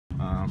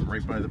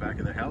right by the back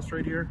of the house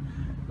right here.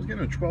 I was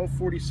getting a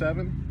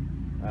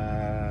 1247,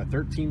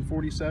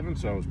 1347,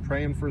 so I was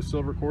praying for a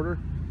silver quarter,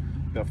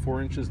 about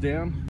 4 inches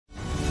down.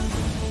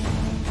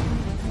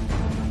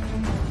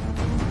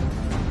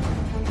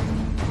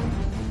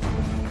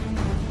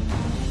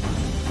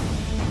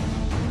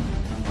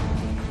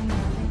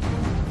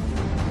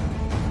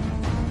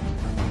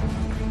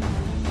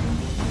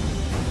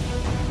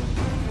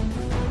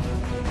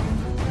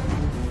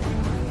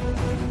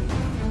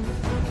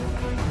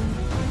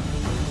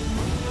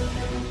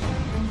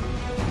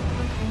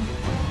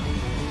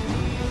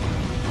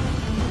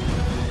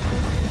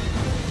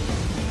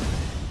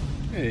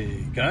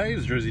 Hey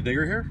guys, Jersey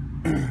Digger here.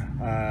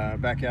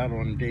 Back out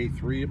on day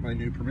 3 at my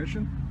new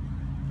permission.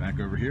 Back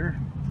over here,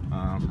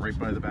 right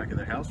by the back of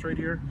the house right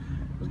here. I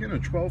was getting a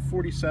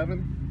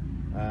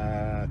 1247,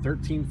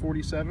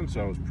 1347,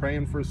 so I was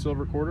praying for a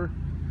silver quarter,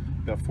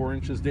 about 4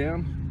 inches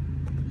down.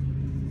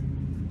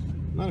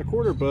 Not a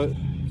quarter, but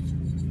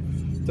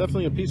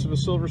definitely a piece of a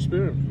silver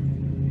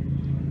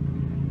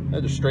spoon. I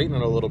had to straighten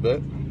it a little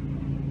bit.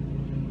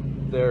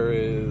 There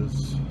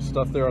is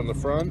stuff there on the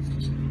front.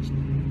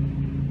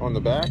 On the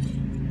back,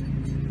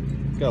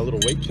 got a little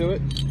weight to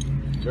it.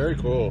 Very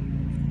cool.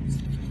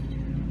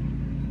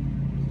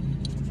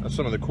 That's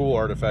some of the cool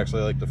artifacts I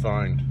like to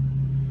find.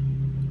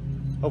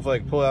 Hopefully I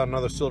can pull out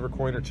another silver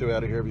coin or two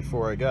out of here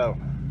before I go.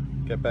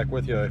 Get back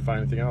with you if I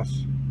find anything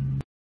else.